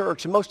loved the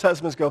church. And most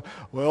husbands go,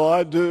 well,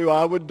 I do.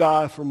 I would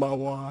die for my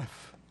wife.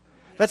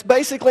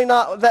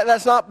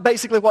 That's not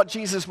basically what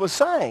Jesus was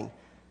saying.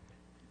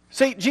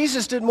 See,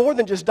 Jesus did more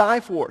than just die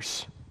for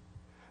us.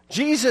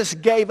 Jesus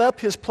gave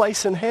up his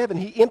place in heaven.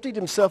 He emptied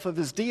himself of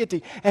his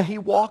deity, and he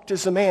walked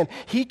as a man.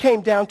 He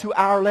came down to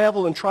our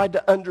level and tried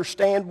to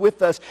understand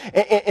with us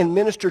and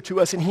minister to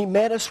us, and he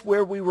met us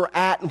where we were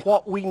at, and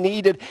what we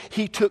needed,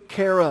 he took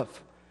care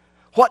of.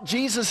 What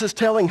Jesus is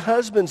telling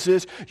husbands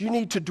is you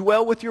need to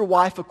dwell with your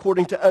wife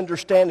according to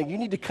understanding. You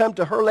need to come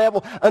to her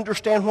level,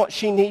 understand what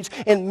she needs,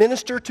 and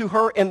minister to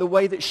her in the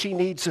way that she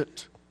needs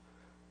it.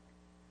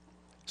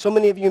 So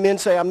many of you men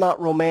say, I'm not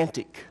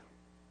romantic.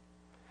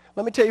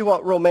 Let me tell you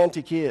what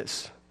romantic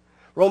is.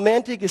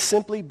 Romantic is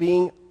simply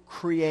being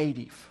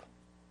creative.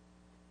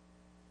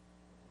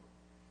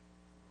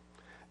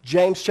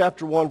 James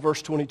chapter 1,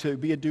 verse 22,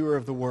 be a doer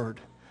of the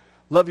word.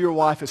 Love your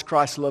wife as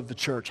Christ loved the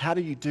church. How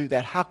do you do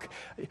that?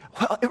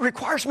 Well, it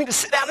requires me to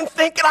sit down and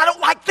think, and I don't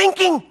like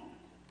thinking.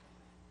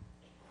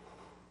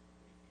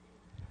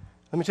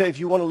 Let me tell you, if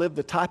you want to live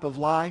the type of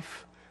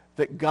life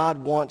that God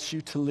wants you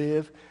to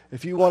live,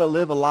 if you want to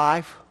live a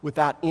life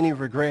without any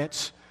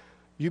regrets,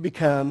 you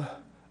become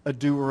a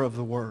doer of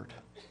the word.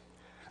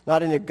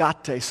 Not an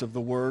agates of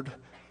the word,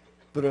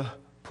 but a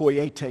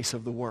poietes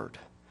of the word.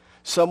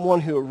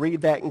 Someone who will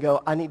read that and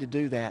go, I need to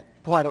do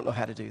that. Boy, I don't know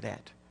how to do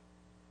that.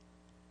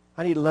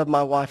 I need to love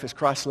my wife as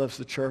Christ loves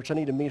the church. I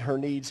need to meet her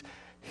needs.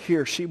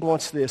 Here, she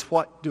wants this.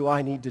 What do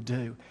I need to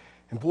do?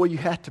 And boy, you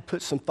have to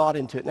put some thought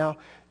into it. Now,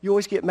 you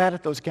always get mad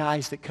at those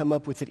guys that come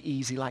up with it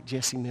easy, like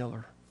Jesse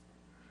Miller.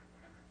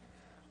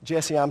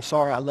 Jesse, I'm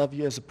sorry, I love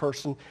you as a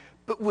person,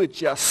 but would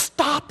you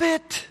stop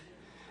it?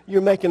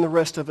 You're making the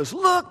rest of us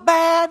look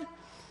bad.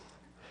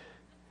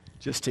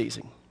 Just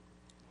teasing.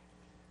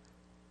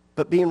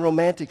 But being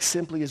romantic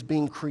simply is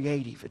being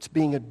creative. It's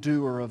being a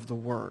doer of the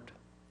word.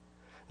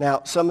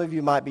 Now, some of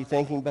you might be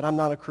thinking, but I'm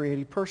not a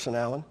creative person,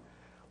 Alan.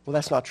 Well,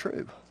 that's not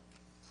true.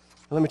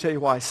 Let me tell you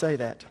why I say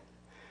that.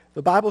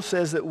 The Bible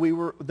says that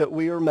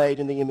we are made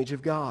in the image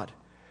of God.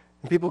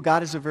 And people,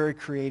 God is a very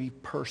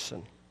creative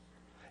person.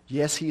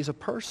 Yes, he is a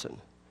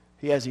person.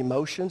 He has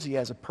emotions. He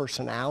has a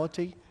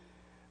personality.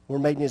 We're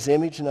made in his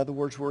image. In other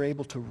words, we're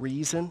able to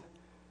reason.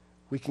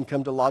 We can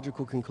come to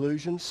logical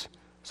conclusions.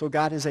 So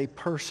God is a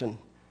person.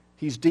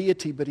 He's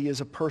deity, but he is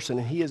a person,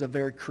 and he is a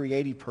very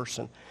creative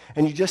person.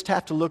 And you just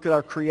have to look at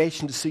our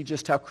creation to see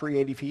just how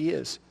creative he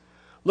is.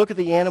 Look at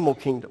the animal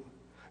kingdom.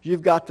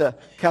 You've got the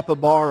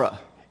capybara.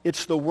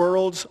 It's the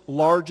world's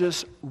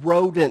largest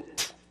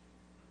rodent.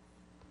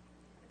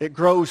 It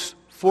grows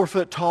 4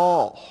 foot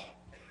tall.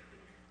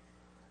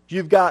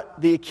 You've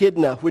got the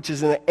echidna, which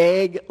is an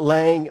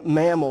egg-laying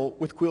mammal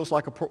with quills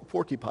like a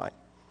porcupine,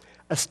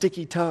 a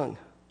sticky tongue.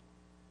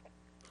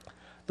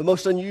 The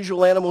most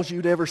unusual animals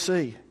you'd ever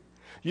see.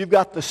 You've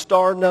got the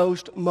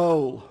star-nosed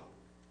mole.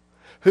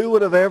 Who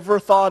would have ever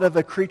thought of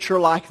a creature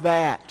like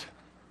that?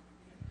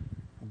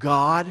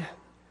 God.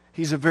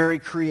 He's a very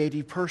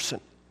creative person.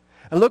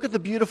 And look at the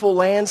beautiful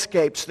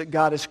landscapes that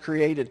God has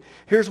created.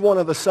 Here's one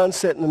of a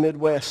sunset in the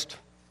Midwest.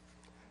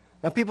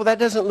 Now, people, that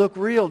doesn't look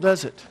real,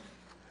 does it?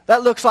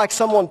 That looks like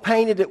someone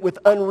painted it with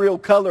unreal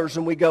colors,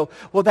 and we go,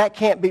 well, that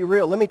can't be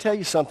real. Let me tell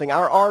you something.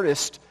 Our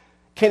artist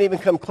can't even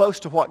come close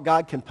to what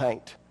God can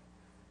paint,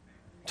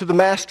 to the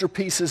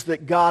masterpieces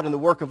that God and the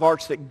work of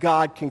arts that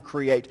God can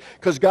create,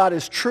 because God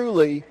is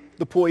truly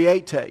the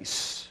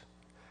poietes,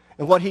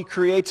 and what he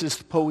creates is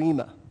the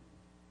poema.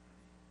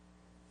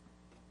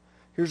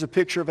 Here's a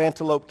picture of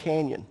Antelope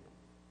Canyon,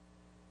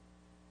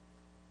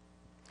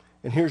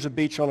 and here's a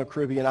beach on a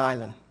Caribbean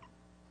island,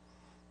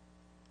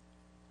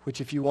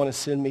 which if you want to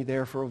send me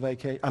there for a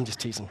vacation, I'm just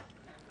teasing.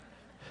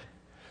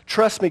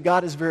 Trust me,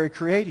 God is very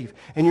creative,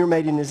 and you're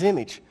made in his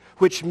image,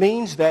 which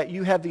means that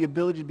you have the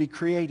ability to be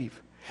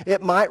creative.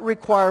 It might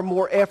require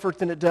more effort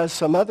than it does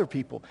some other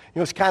people. You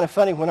know, it's kind of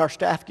funny when our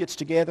staff gets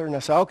together and I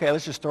say, okay,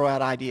 let's just throw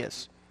out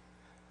ideas.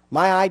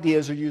 My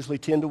ideas are usually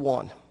 10 to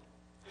 1.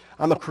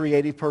 I'm a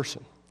creative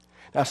person.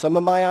 Now, some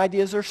of my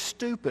ideas are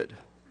stupid.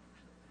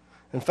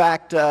 In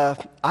fact, I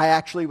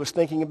actually was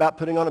thinking about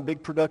putting on a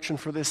big production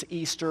for this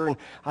Easter, and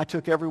I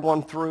took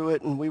everyone through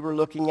it, and we were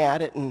looking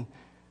at it, and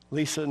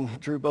Lisa and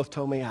Drew both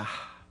told me,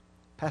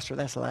 Pastor,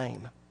 that's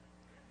lame.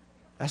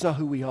 That's not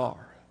who we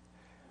are.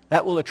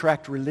 That will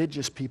attract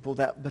religious people,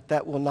 but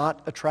that will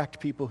not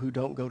attract people who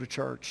don't go to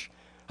church.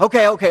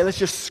 Okay, let's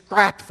just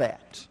scrap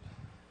that.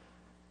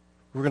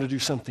 We're going to do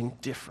something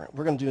different.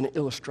 We're going to do an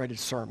illustrated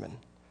sermon,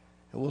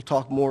 and we'll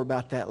talk more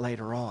about that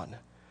later on.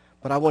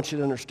 But I want you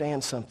to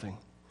understand something.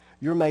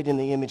 You're made in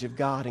the image of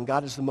God, and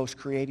God is the most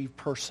creative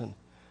person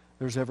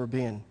there's ever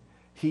been.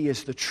 He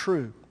is the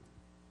true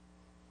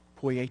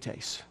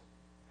poietes.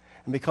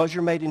 And because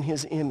you're made in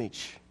his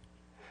image,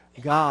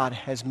 God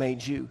has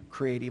made you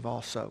creative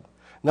also.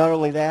 Not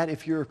only that,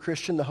 if you're a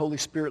Christian, the Holy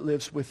Spirit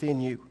lives within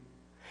you.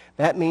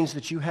 That means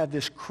that you have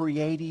this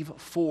creative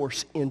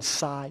force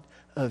inside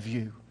of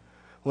you.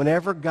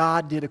 Whenever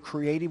God did a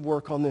creative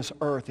work on this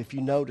earth, if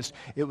you notice,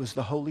 it was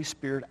the Holy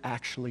Spirit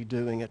actually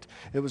doing it.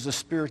 It was the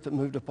Spirit that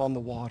moved upon the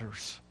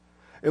waters.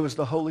 It was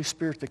the Holy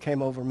Spirit that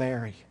came over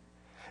Mary.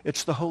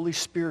 It's the Holy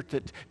Spirit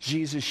that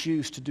Jesus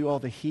used to do all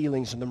the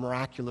healings and the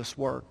miraculous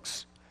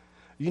works.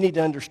 You need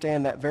to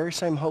understand that very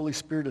same Holy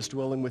Spirit is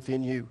dwelling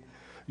within you.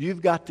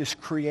 You've got this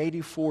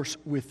creative force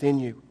within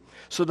you.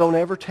 So don't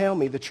ever tell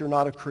me that you're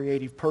not a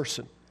creative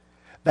person.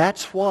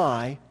 That's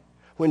why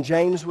when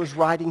James was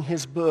writing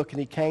his book and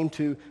he came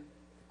to,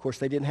 of course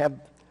they didn't have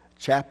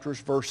chapters,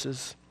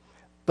 verses,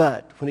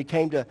 but when he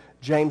came to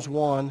James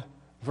 1,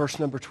 verse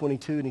number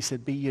 22, and he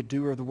said, be ye a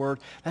doer of the word,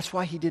 that's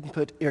why he didn't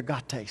put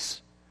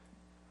ergates.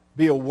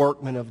 Be a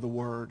workman of the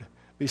word.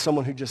 Be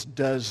someone who just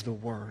does the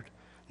word.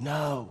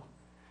 No.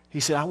 He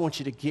said, I want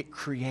you to get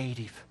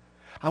creative.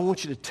 I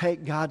want you to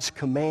take God's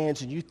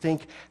commands and you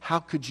think, how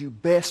could you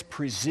best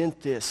present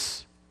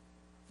this?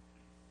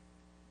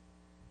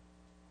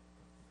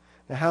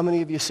 Now, how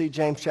many of you see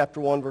James chapter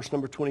 1, verse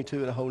number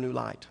 22 in a whole new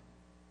light?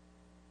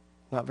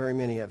 Not very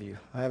many of you.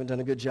 I haven't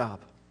done a good job.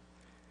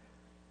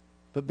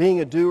 But being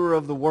a doer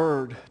of the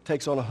word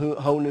takes on a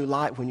whole new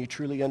light when you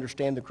truly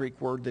understand the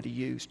Greek word that he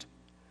used.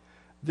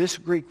 This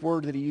Greek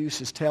word that he used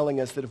is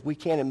telling us that if we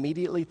can't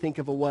immediately think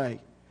of a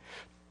way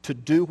to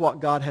do what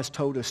God has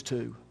told us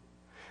to,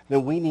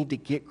 then we need to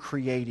get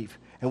creative.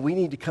 And we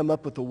need to come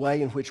up with a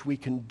way in which we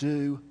can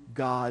do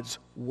God's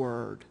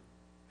word.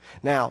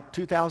 Now,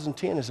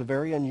 2010 is a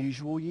very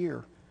unusual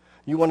year.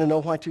 You want to know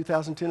why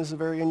 2010 is a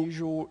very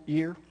unusual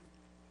year?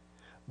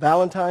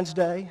 Valentine's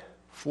Day,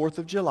 4th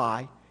of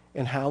July,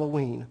 and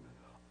Halloween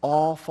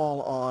all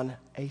fall on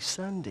a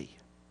Sunday.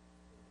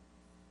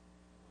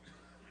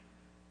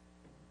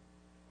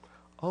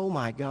 Oh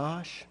my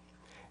gosh.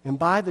 And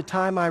by the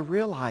time I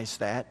realize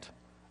that,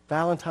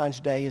 Valentine's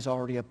Day is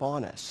already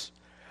upon us.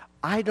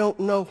 I don't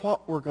know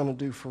what we're going to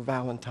do for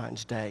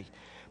Valentine's Day,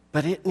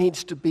 but it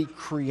needs to be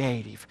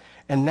creative.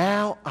 And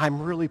now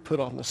I'm really put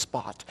on the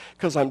spot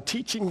because I'm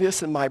teaching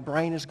this and my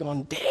brain has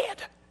gone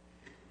dead.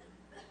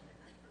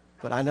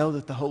 But I know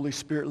that the Holy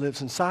Spirit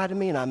lives inside of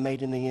me and I'm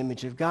made in the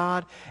image of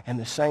God, and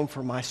the same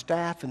for my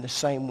staff and the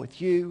same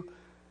with you.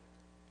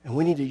 And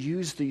we need to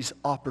use these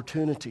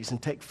opportunities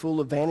and take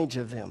full advantage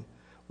of them.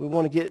 We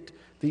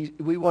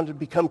want to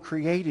become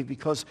creative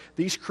because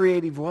these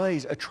creative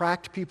ways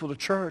attract people to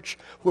church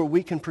where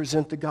we can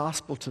present the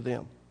gospel to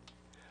them.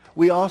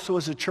 We also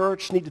as a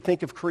church need to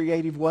think of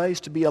creative ways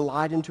to be a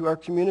light into our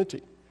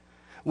community.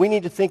 We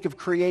need to think of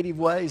creative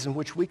ways in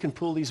which we can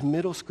pull these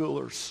middle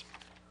schoolers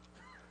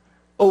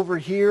over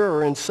here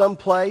or in some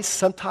place,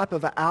 some type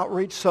of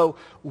outreach so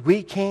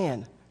we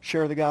can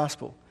share the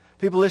gospel.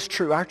 People, it's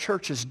true. Our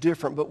church is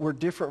different, but we're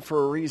different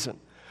for a reason.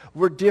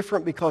 We're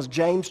different because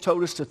James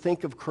told us to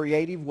think of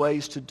creative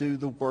ways to do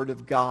the Word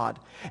of God.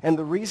 And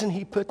the reason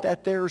he put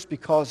that there is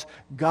because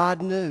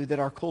God knew that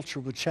our culture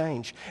would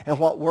change. And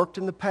what worked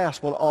in the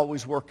past won't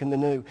always work in the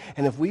new.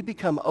 And if we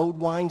become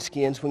old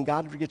wineskins, when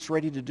God gets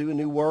ready to do a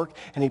new work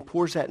and he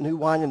pours that new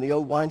wine in the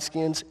old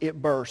wineskins,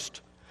 it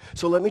bursts.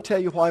 So let me tell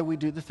you why we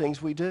do the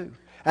things we do.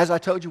 As I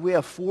told you, we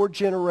have 4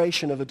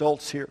 generations of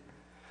adults here.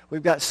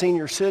 We've got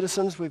senior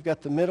citizens, we've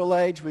got the middle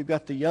age, we've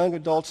got the young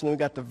adults, and then we've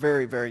got the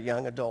very, very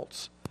young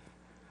adults.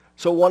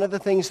 So one of the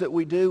things that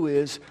we do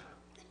is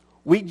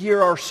we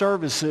gear our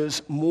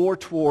services more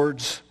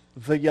towards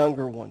the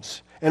younger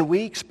ones. And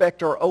we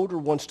expect our older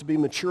ones to be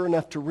mature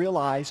enough to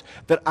realize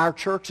that our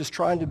church is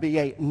trying to be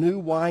a new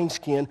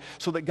wineskin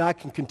so that God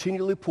can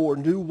continually pour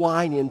new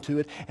wine into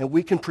it and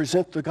we can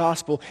present the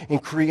gospel in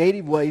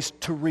creative ways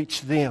to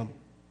reach them.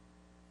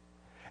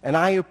 And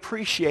I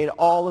appreciate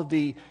all of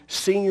the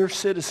senior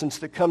citizens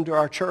that come to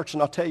our church,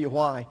 and I'll tell you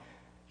why.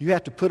 You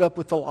have to put up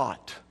with a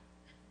lot.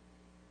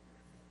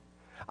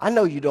 I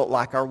know you don't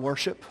like our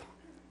worship.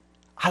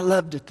 I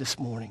loved it this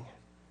morning.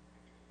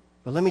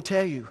 But let me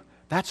tell you,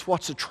 that's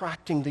what's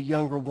attracting the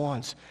younger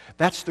ones.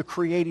 That's the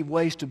creative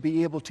ways to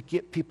be able to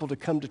get people to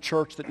come to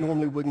church that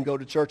normally wouldn't go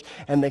to church.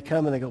 And they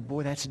come and they go,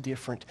 boy, that's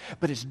different.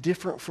 But it's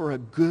different for a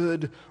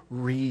good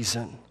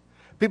reason.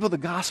 People, the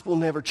gospel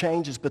never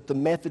changes, but the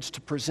methods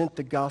to present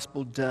the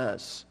gospel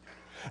does.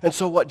 And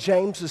so what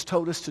James has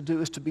told us to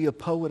do is to be a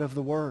poet of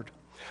the word.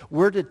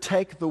 We're to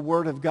take the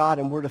word of God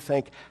and we're to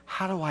think,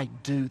 how do I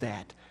do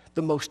that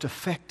the most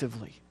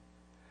effectively?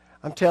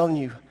 I'm telling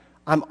you,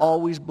 I'm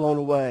always blown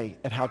away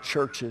at how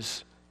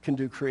churches can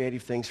do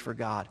creative things for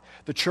God.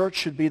 The church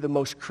should be the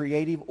most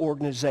creative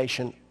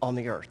organization on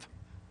the earth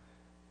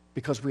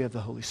because we have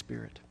the Holy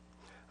Spirit.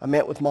 I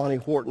met with Monty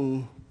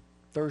Horton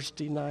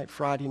Thursday night,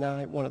 Friday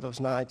night, one of those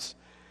nights.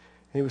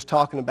 And he was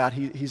talking about,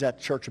 he's at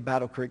the Church of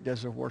Battle Creek,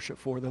 does their worship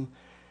for them.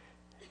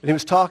 And he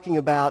was talking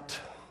about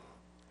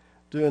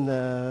doing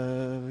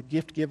the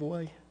gift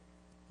giveaway,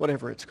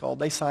 whatever it's called.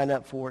 They sign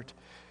up for it.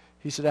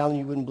 He said, Alan,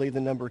 you wouldn't believe the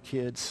number of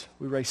kids.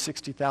 We raised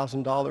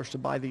 $60,000 to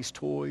buy these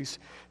toys.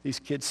 These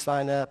kids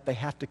sign up. They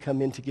have to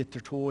come in to get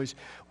their toys.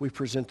 We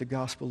present the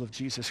gospel of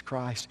Jesus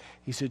Christ.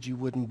 He said, you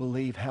wouldn't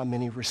believe how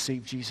many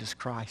received Jesus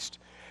Christ.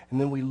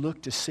 And then we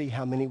looked to see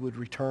how many would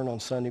return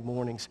on Sunday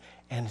mornings.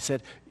 And it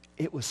said,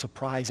 it was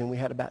surprising. We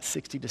had about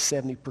 60 to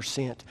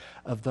 70%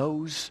 of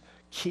those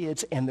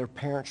kids and their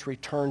parents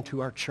return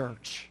to our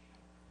church.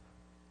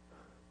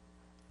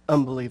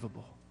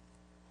 Unbelievable.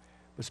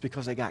 It's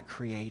because they got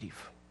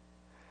creative.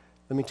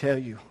 Let me tell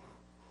you,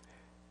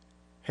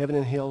 heaven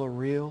and hell are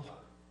real,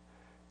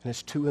 and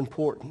it's too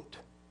important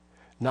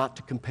not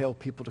to compel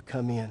people to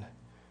come in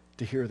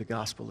to hear the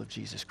gospel of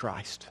Jesus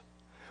Christ.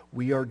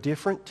 We are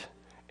different,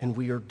 and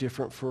we are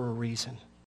different for a reason.